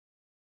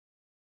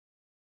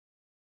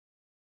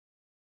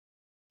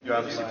You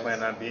obviously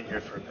plan on being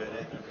here for a bit,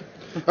 eh?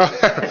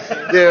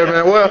 Yeah,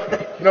 man.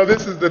 Well,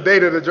 this is the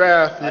date of the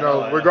draft. I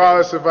know.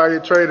 Regardless if I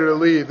get traded or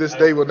leave, this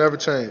date will never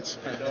change.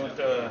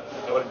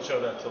 I wouldn't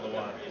show that to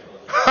Lawan.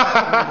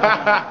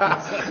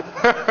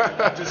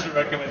 Just a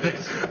recommendation.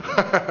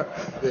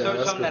 Yeah, Show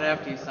that's him cool. that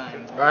after you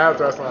sign.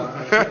 After I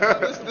sign.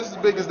 This is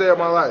the biggest day of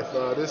my life.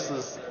 This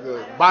is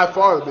by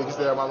far the biggest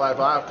day of my life.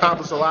 I've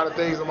accomplished a lot of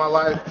things in my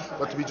life,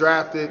 but to be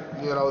drafted,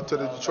 to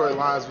the Detroit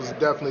Lions was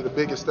definitely the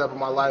biggest step of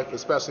my life,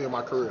 especially in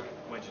my career.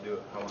 When'd you do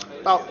it? How long?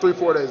 About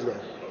 3-4 days ago.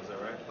 Oh, is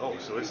that right? Oh,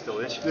 so it's still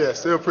itching. Yeah,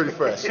 still pretty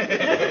fresh. Can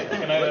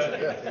I,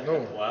 Yeah,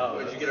 no. wow.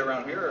 Did you get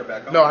around here or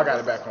back home? No, I got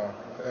it back home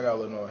in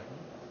Illinois.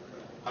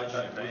 How'd you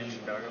have an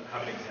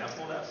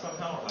example of that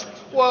somehow?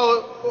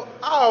 Well,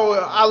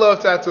 I love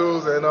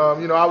tattoos, and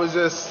I was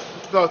just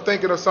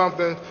thinking of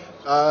something,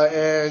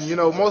 and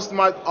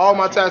all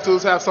my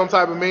tattoos have some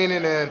type of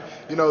meaning, and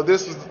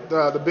this is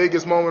the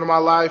biggest moment of my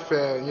life,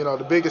 and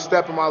the biggest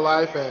step in my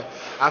life, and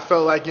I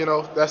felt like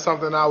that's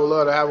something I would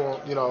love to have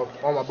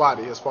on my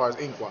body as far as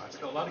ink wise.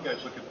 A lot of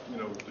guys look at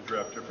the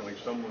draft differently.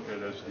 Some look at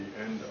it as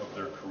the end of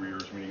their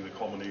careers, meaning the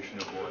culmination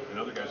of one, and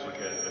other guys look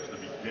at it as the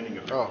beginning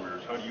of their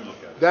careers. How do you look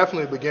at it?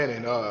 Definitely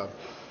beginning.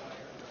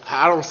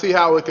 I don't see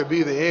how it could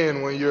be the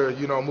end when you're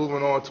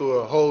moving on to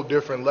a whole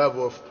different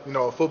level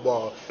of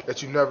football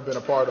that you've never been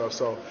a part of.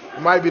 So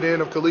it might be the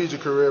end of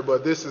collegiate career,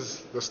 but this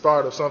is the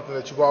start of something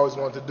that you've always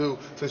wanted to do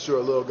since you're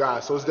a little guy.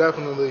 So it's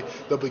definitely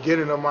the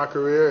beginning of my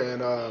career,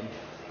 and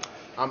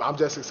I'm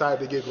just excited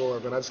to get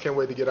going, man. I just can't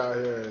wait to get out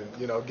here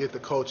and get the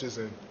coaches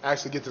and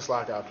actually get this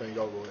lockout thing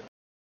over with.